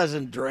 Sid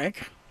doesn't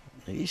drink.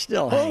 He's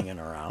still hanging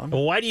around.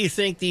 Well, why do you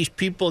think these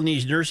people in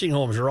these nursing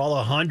homes are all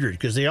 100?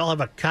 Because they all have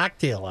a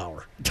cocktail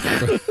hour.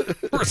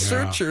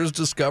 Researchers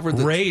discovered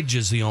that Rage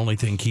is the only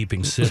thing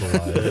keeping Sid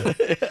alive.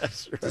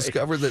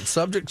 discovered that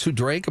subjects who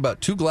drank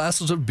about 2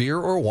 glasses of beer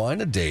or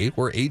wine a day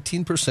were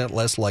 18%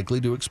 less likely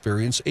to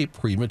experience a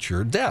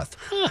premature death.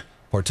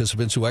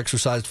 Participants who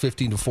exercised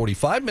 15 to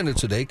 45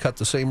 minutes a day cut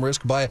the same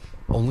risk by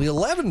only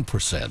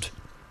 11%.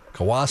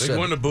 Kawaz They said,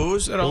 going to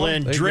booze at all? Well,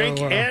 then drink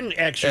and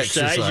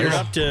exercise, you're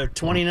up to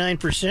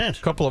 29%.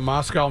 A couple of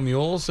Moscow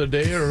mules a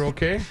day are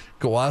okay?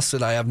 Kawaz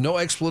said, I have no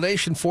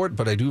explanation for it,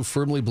 but I do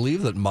firmly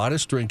believe that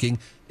modest drinking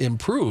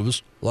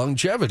improves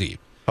longevity.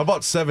 How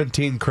about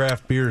 17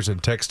 craft beers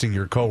and texting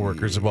your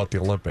coworkers about the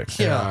Olympics?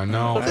 Yeah.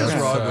 No. What is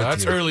wrong with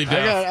That's you? early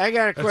death. I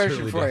got a question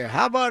really for you.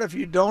 How about if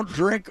you don't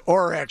drink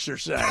or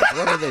exercise?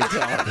 What are they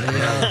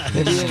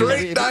telling you?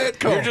 Straight Diet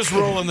Coke. You're just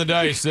rolling the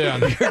dice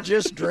then. You're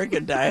just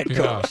drinking Diet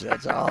Coke.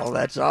 That's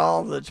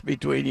all that's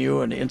between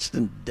you and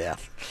instant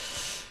death.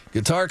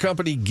 Guitar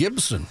company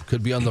Gibson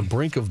could be on the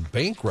brink of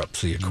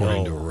bankruptcy,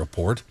 according to a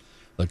report.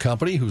 The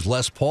company, whose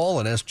Les Paul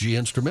and SG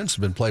instruments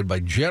have been played by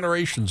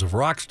generations of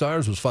rock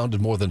stars, was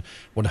founded more than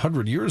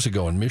 100 years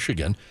ago in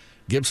Michigan.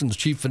 Gibson's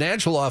chief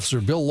financial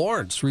officer, Bill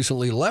Lawrence,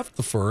 recently left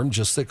the firm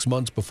just 6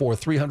 months before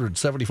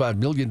 $375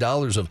 million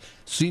of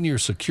senior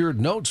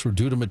secured notes were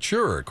due to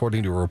mature,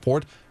 according to a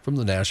report from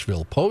the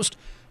Nashville Post.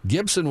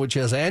 Gibson, which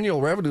has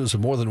annual revenues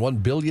of more than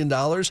 $1 billion,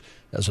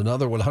 has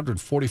another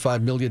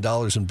 $145 million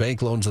in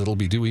bank loans that will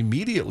be due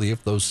immediately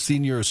if those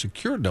senior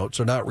secured notes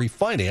are not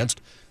refinanced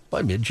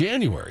by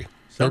mid-January.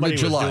 Somebody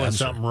was mid-July, doing I'm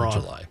sorry, something wrong.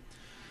 Mid-July.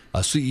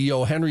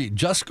 CEO Henry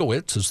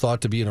Juskowitz is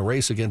thought to be in a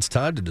race against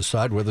time to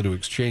decide whether to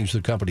exchange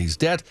the company's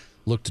debt,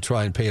 look to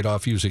try and pay it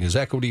off using his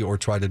equity, or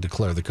try to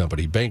declare the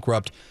company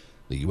bankrupt.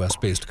 The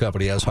U.S.-based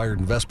company has hired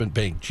investment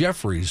bank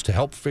Jefferies to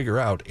help figure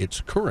out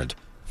its current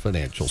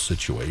financial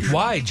situation.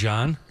 Why,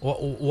 John?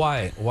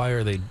 Why? Why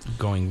are they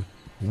going?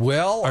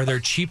 Well, Are there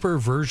cheaper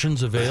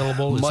versions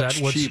available? Is much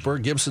that what's cheaper.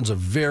 Gibson's a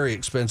very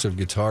expensive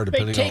guitar, They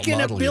depending on take what in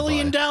model $1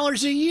 billion you buy.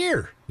 a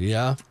year.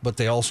 Yeah, but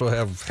they also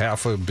have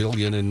 $500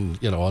 million in,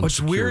 What's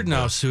unsecured weird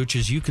now, debt. Such,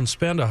 is you can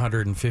spend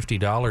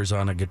 $150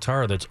 on a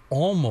guitar that's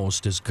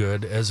almost as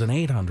good as an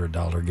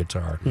 $800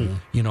 guitar.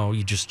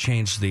 You just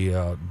change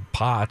the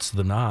pots,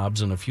 the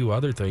knobs, and a few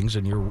other things,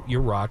 and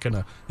you're rocking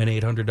an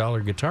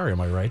 $800 guitar.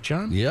 Am I right,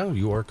 John? Yeah,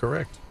 you are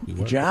correct.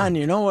 You are John,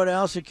 you know what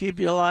else would keep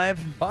you alive?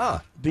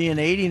 correct. Being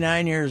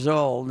 89 years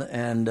old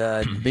and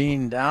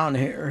being down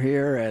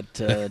here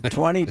at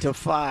 20 to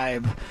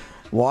 5,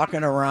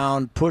 walking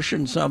around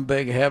pushing some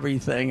big heavy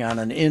thing on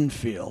an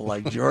infield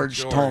like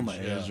George Toma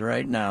is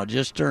right now.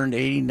 Just turned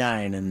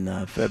 89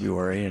 in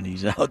February, and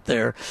he's out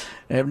there.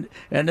 And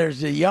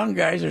there's the young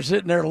guys are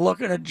sitting there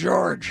looking at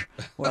George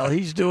while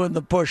he's doing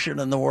the pushing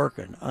and the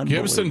working.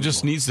 Gibson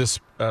just Unbelievable. needs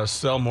to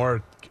sell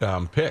more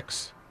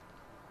picks.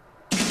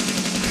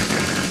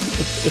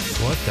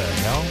 What the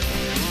hell?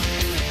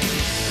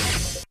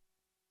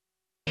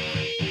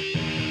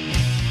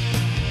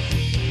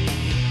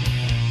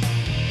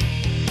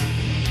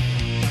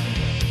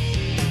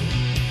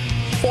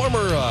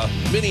 Former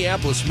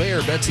Minneapolis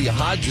Mayor Betsy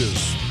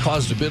Hodges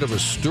caused a bit of a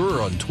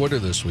stir on Twitter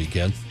this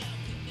weekend.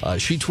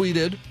 She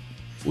tweeted,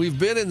 "We've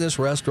been in this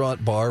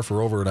restaurant bar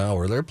for over an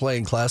hour. They're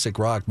playing classic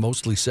rock,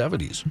 mostly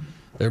 70s.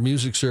 Their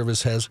music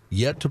service has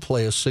yet to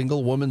play a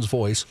single woman's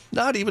voice,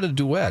 not even a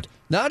duet,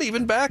 not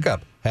even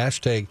backup.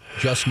 Hashtag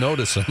just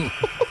noticing."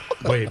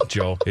 Wait,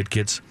 Joe, it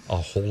gets a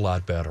whole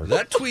lot better.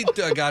 That tweet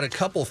got a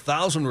couple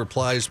thousand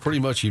replies pretty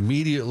much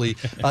immediately.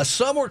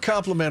 Some were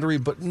complimentary,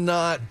 but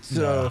not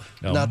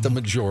the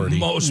majority.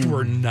 Most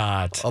were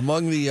not.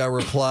 Among the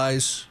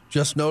replies,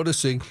 just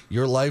noticing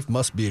your life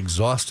must be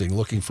exhausting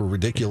looking for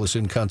ridiculous,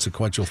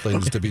 inconsequential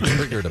things to be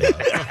triggered about.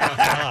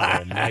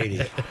 God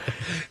almighty.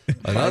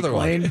 Another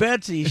one. Lane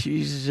Betsy,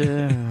 she's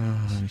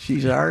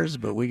ours,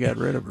 but we got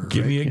rid of her.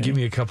 Give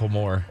me a couple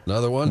more.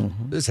 Another one.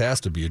 This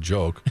has to be a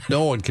joke.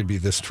 No one can be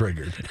this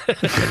triggered.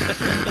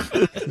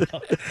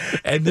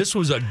 And this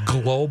was a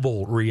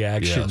global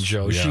reaction, Yes,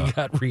 Joe. yeah. She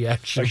got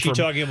reaction. Is she from,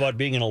 talking about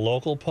being in a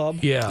local pub?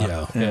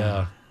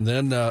 Yeah.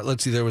 Then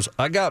let's see. There was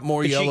I got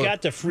more But yellow. she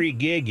got the free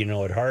gig,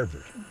 at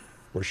Harvard,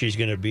 where she's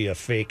going to be a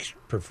fake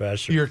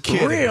professor. You're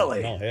kidding.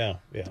 Really? Oh,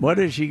 yeah. What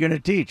is she going to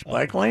teach?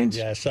 Bike lanes?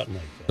 Yeah, something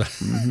like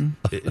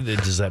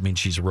that. Does that mean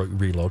she's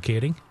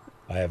relocating?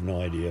 I have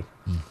no idea.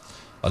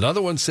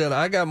 Another one said,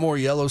 "I got more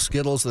yellow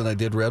Skittles than I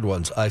did red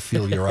ones. I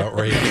feel your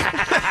outrage."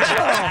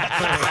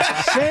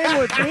 Same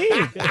with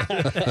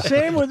me.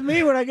 Same with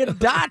me. When I get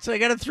dots, I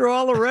got to throw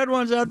all the red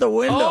ones out the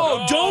window.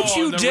 Oh, don't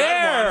you the red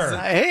dare!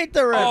 I hate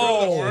the red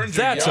Oh, ones.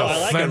 that's I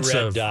like a red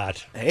offensive.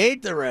 dot. I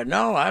hate the red.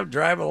 No, I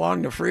drive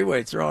along the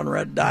freeway throwing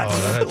red dots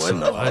out the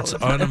window. That's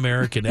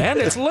un-American, and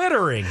it's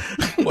littering.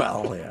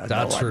 Well, yeah.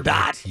 Dots no, a hurt my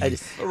dot.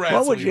 teeth.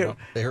 What would you?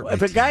 They hurt my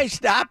If a teeth. guy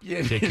stopped you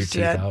and Take your teeth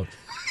said, out.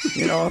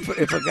 you know,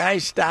 if a guy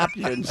stopped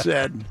you and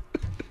said,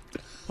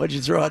 "What'd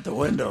you throw out the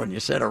window?" and you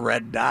said a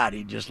red dot,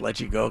 he'd just let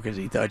you go because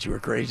he thought you were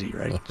crazy,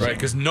 right? Right,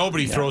 because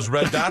nobody throws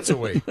red dots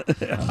away.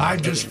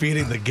 I'm just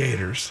feeding the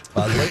gators.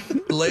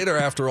 Later,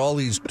 after all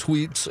these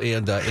tweets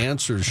and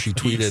answers, she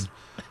tweeted,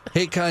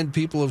 "Hey, kind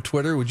people of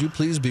Twitter, would you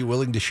please be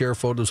willing to share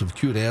photos of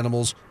cute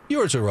animals,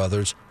 yours or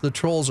others? The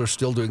trolls are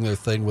still doing their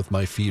thing with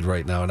my feed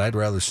right now, and I'd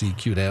rather see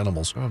cute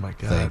animals. Oh, my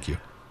God. Thank you."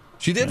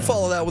 She did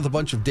follow that with a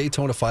bunch of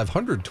Daytona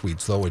 500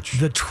 tweets, though, which...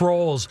 The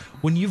trolls.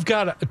 When you've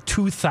got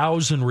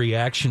 2,000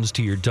 reactions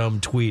to your dumb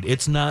tweet,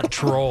 it's not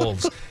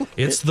trolls.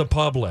 It's the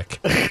public.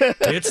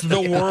 It's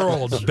the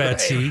world,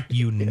 Betsy,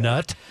 you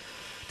nut.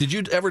 Did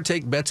you ever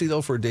take Betsy,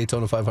 though, for a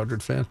Daytona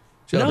 500 fan?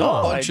 She had No, a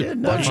I bunch of,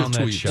 didn't. bunch I of found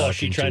that tweets. shocking. Well,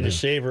 she trying to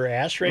save her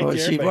ass right Oh,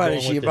 there she by about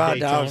going she with the about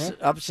how Daytona?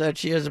 upset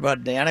she is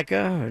about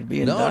Danica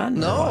being done.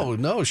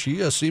 No,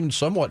 she seemed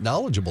somewhat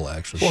knowledgeable,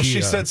 actually. Well,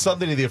 she said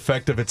something to the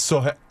effect of, "It's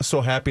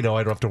so happy now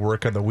I don't have to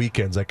work on the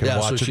weekends. I can Yeah, so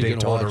watch a she can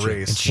Daytona watch it.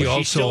 race." And she She's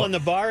also still in the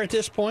bar at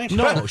this point?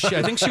 No,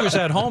 I think she was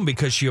at home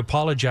because she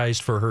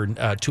apologized for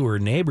her to her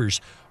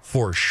neighbors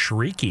for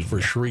shrieking. for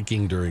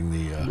shrieking during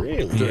the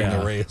Really? during Yeah.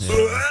 the race.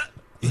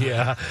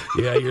 Yeah,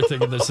 you're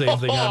thinking the same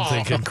thing I'm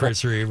thinking,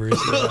 Chris Reavers.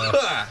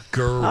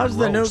 How's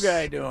the new Gross.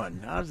 guy doing?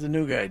 How's the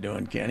new guy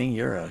doing, Kenny?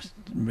 You're a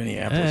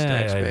Minneapolis I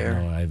taxpayer.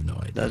 have no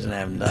idea.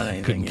 Haven't done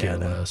anything Couldn't care yet.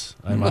 less.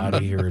 I'm out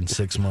of here in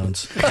 6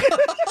 months.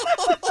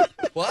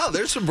 Wow,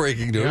 there's some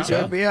breaking news.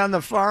 Gonna be on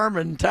the farm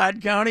in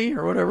Todd County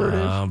or whatever it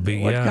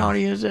is. What yeah.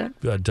 county is it?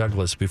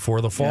 Douglas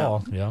before the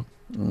fall. Yeah.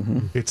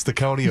 It's the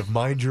county of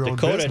mind your own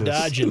Dakota, business.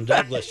 Dodge, and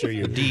Douglas are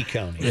your D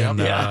counties.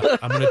 And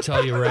I'm going to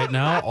tell you right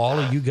now, all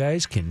of you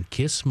guys can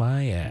kiss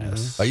my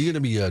ass. Are you going to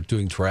be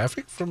doing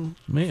traffic from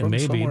Maybe,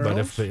 somewhere but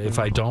else? if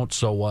I don't,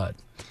 so what?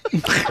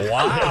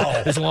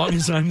 Wow. As long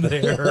as I'm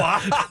there.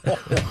 Wow.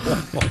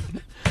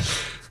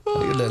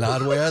 In an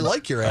odd way, I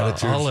like your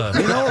attitude. Last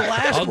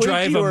I'll week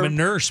drive you a were,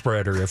 manure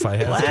spreader if I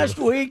have Last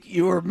to. week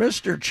you were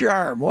Mr.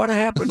 Charm. What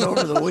happened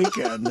over the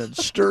weekend that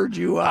stirred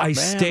you up? I man?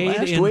 stayed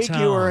Last in week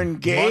you were town.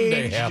 Monday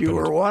engaged. happened. You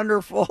were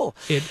wonderful.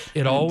 It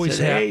And always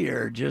today happens.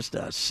 you're just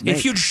a snake.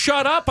 If you'd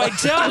shut up, I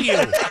tell you.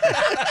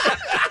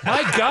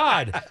 My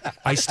God.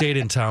 I stayed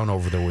in town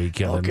over the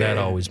weekend, and Okay. that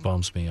always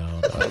bumps me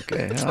out.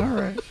 Okay, all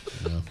right.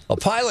 A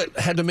pilot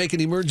had to make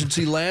an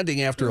emergency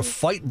landing after a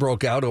fight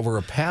broke out over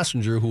a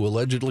passenger who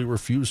allegedly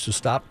refused to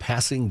stop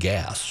passing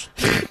gas.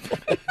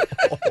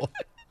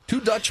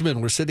 Two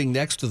Dutchmen were sitting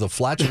next to the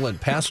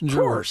flatulent passenger,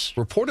 were course.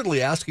 reportedly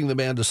asking the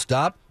man to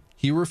stop.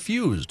 He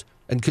refused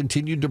and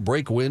continued to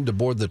break wind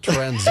aboard the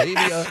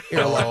Transavia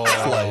airline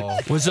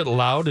flight. Was it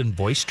loud and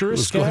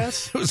boisterous,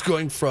 gas? It was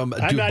going from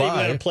I'm not even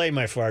going to Dubai, play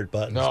my fart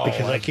buttons No, because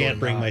I absolutely can't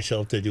bring not.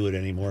 myself to do it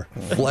anymore.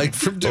 flight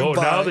from Dubai.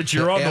 Oh, now that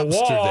you're to on the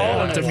wall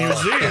Amsterdam. at the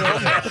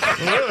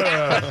museum.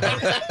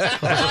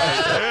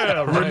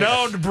 Yeah,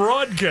 renowned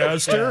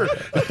broadcaster.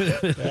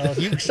 Well,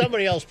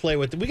 somebody else play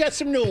with it. We got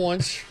some new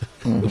ones.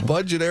 The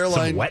budget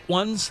airline Some wet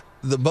ones?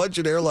 The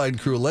budget airline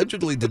crew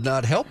allegedly did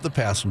not help the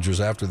passengers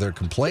after their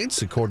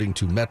complaints, according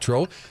to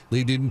Metro,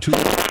 leading to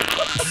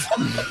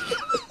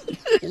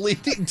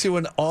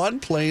an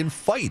on-plane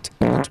fight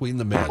between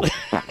the men.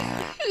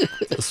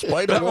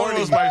 Despite a That one warning,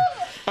 was my.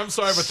 I'm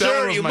sorry, but that Sir,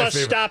 one was you my must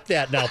favorite. stop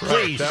that now,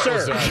 please, That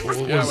sir. was,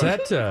 yeah, Was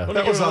that... Let me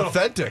That give was it a little-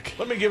 authentic.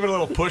 Let me give it a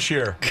little push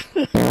here.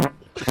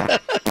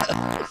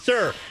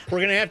 Sir, we're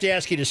going to have to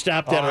ask you to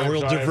stop that Oh, or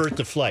we'll I'm sorry. divert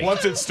the flight.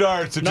 Once it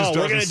starts, it No, just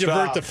we're doesn't going to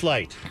divert stop. the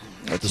flight.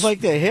 It's like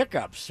the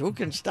hiccups. Who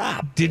can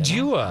stop? Didn't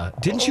you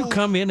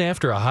come in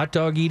after a hot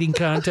dog eating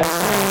contest?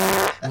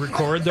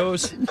 Record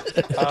those?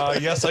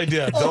 Yes, I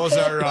did. Those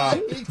are all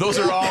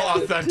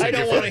authentic. I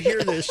don't want to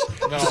hear this.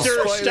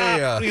 Sir, Quite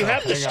stop. a, You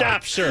have to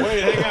stop, sir.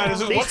 Wait, hang on.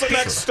 What's the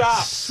next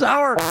stop?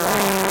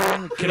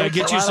 Sauerkraut. Can I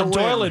get you some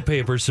toilet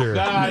paper, sir?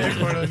 I'm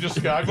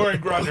going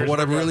Grunders. what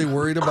I'm really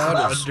worried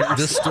about is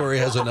this story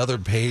has another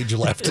page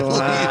left. at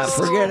least.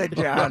 Forget it,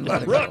 John.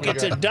 Let it go. Look,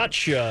 it's a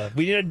Dutch.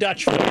 We need a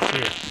Dutch voice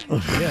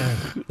here. Yeah.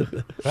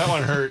 That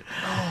one hurt.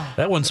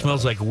 That one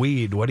smells like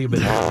weed. What have you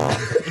been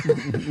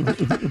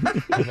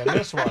And then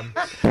this one.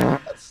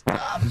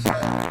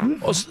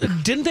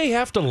 Didn't they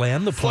have to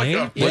land the plane?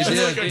 like a- They It's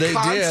did, like a they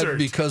concert. did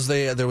because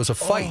there was a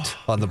fight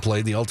on the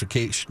plane. The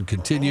altercation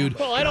continued.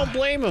 Well, I don't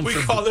blame him We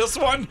for call this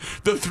one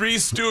the Three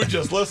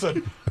Stooges.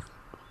 Listen.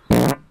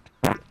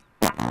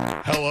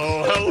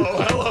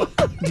 Hello.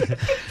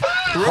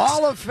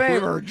 Hall of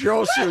Famer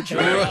Joe Succi.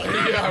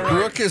 Yeah, right.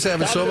 Brooke is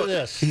having Stop so with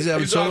this. he's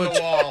having He's so on the much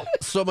wall.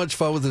 so much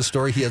fun with this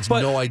story. He has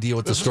no idea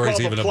what the This is story's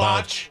called even the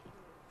about. Plotch.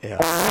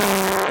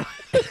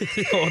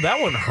 Oh, that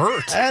one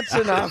hurt. That's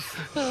enough.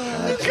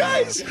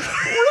 Guys,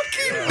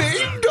 Rookie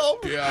named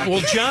him.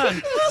 Well,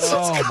 John.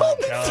 Oh my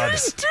God.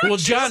 Well,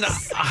 John,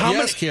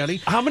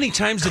 how many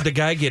times did the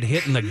guy get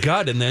hit in the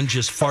gut and then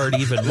just fart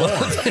even more?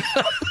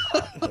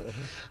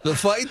 The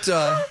fight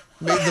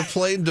made the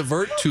plane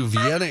divert to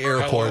Vienna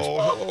Airport.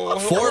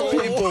 4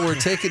 people were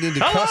taken into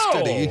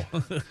custody.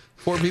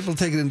 4 people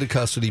taken into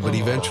custody, but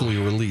eventually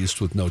released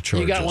with no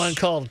charges. You got one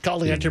called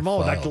Dr.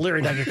 Mo, Dr.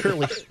 Larry, Dr.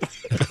 Curly.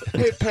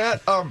 Hey,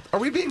 Pat, are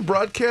we being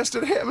broadcast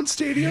at Hammond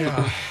Stadium?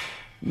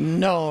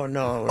 No.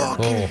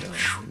 Okay.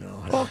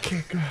 No.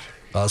 Okay,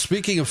 good.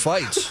 Speaking of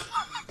fights,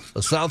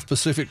 a South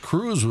Pacific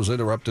cruise was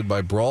interrupted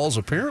by brawls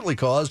apparently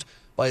caused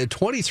by a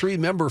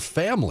 23-member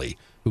family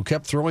who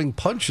kept throwing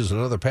punches at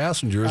other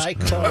passengers. I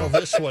call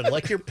this one,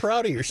 like you're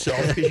proud of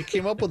yourself because you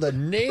came up with a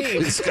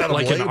name. It's got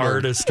Like an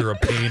artist or a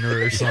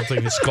painter or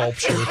something, a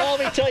sculpture. Let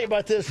me tell you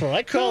about this one.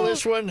 I call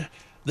this one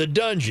The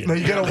Dungeon. Now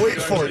you got to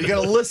wait for it. You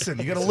got to listen.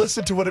 You got to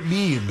listen to what it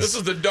means. This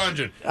is the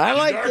dungeon. I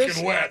like Dark this.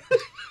 and wet.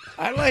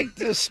 I like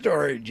this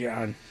story,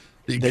 John,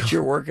 that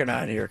you're working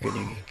on here.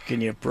 Can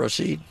you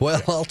proceed?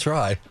 Well, I'll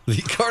try.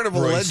 The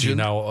Carnival Royce, legend.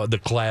 now the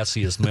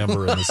classiest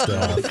member in the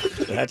staff.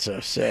 That's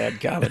a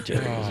sad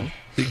commentary. Isn't it?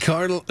 The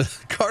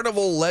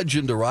Carnival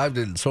legend arrived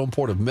at its home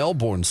port of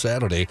Melbourne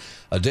Saturday,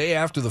 a day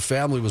after the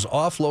family was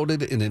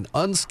offloaded in an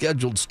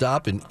unscheduled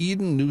stop in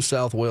Eden, New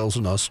South Wales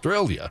in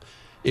Australia.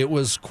 It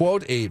was,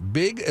 quote, a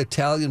big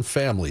Italian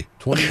family,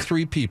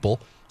 23 people,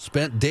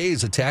 spent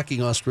days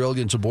attacking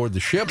Australians aboard the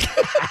ship,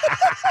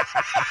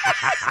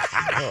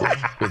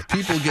 with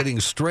people getting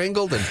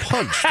strangled and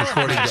punched,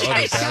 according to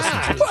other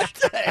passengers. What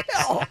the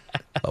hell?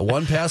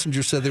 One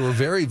passenger said they were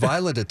very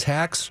violent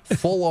attacks,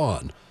 full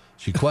on.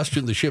 She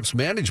questioned the ship's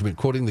management,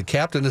 quoting the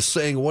captain as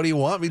saying, "What do you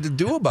want me to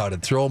do about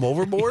it? Throw him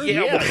overboard?"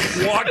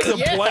 Walk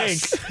the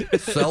plank.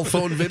 Cell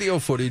phone video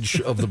footage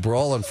of the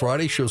brawl on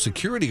Friday shows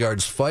security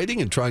guards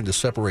fighting and trying to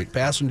separate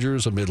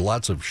passengers amid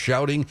lots of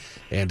shouting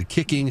and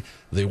kicking.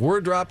 They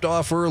were dropped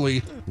off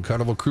early.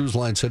 Carnival Cruise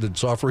Line said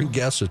it's offering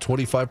guests a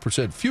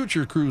 25%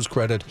 future cruise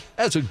credit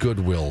as a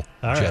goodwill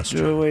gesture.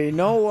 Do we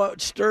know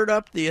what stirred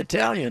up the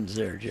Italians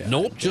there, Jeff?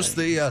 Nope, just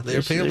they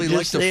apparently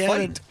like to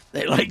fight.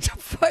 They like to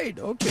fight.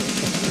 Okay.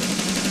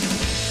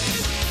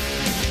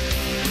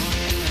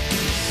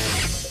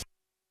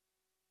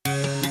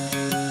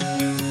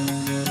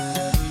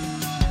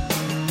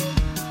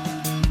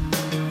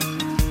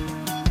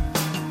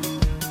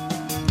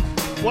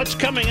 What's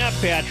coming up,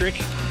 Patrick?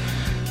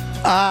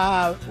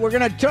 We're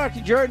going to talk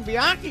to Jordan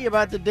Bianchi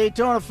about the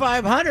Daytona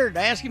 500.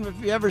 Ask him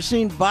if you ever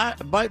seen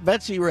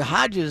Betsy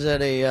Hodges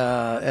at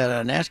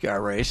a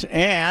NASCAR race,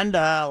 and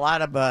a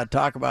lot of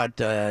talk about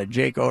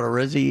Jake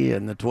Odorizzi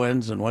and the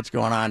Twins and what's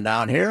going on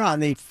down here on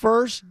the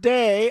first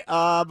day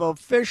of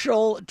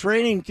official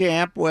training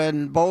camp,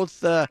 when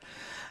both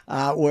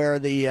where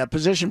the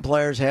position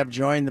players have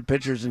joined the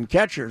pitchers and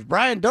catchers.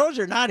 Brian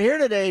Dozier not here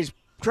today. He's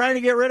trying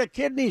to get rid of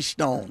kidney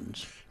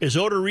stones. Is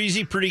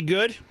Odorizzi pretty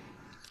good?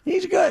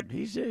 He's good.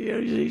 He's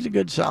a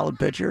good, solid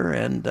pitcher,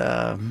 and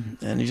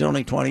he's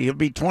only 20. He'll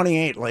be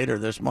 28 later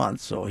this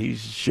month, so he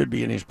should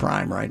be in his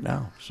prime right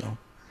now. So,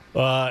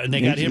 and they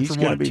got him from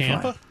what,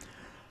 Tampa? Fine.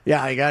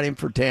 Yeah, I got him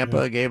for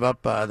Tampa. Gave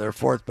up their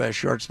 4th best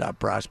shortstop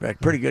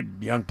prospect. Pretty good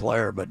young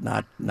player, but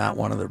not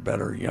one of their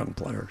better young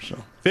players.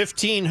 So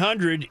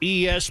 1500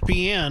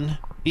 ESPN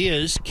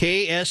is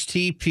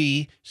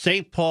KSTP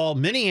St. Paul,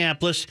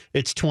 Minneapolis.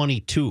 It's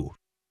 22.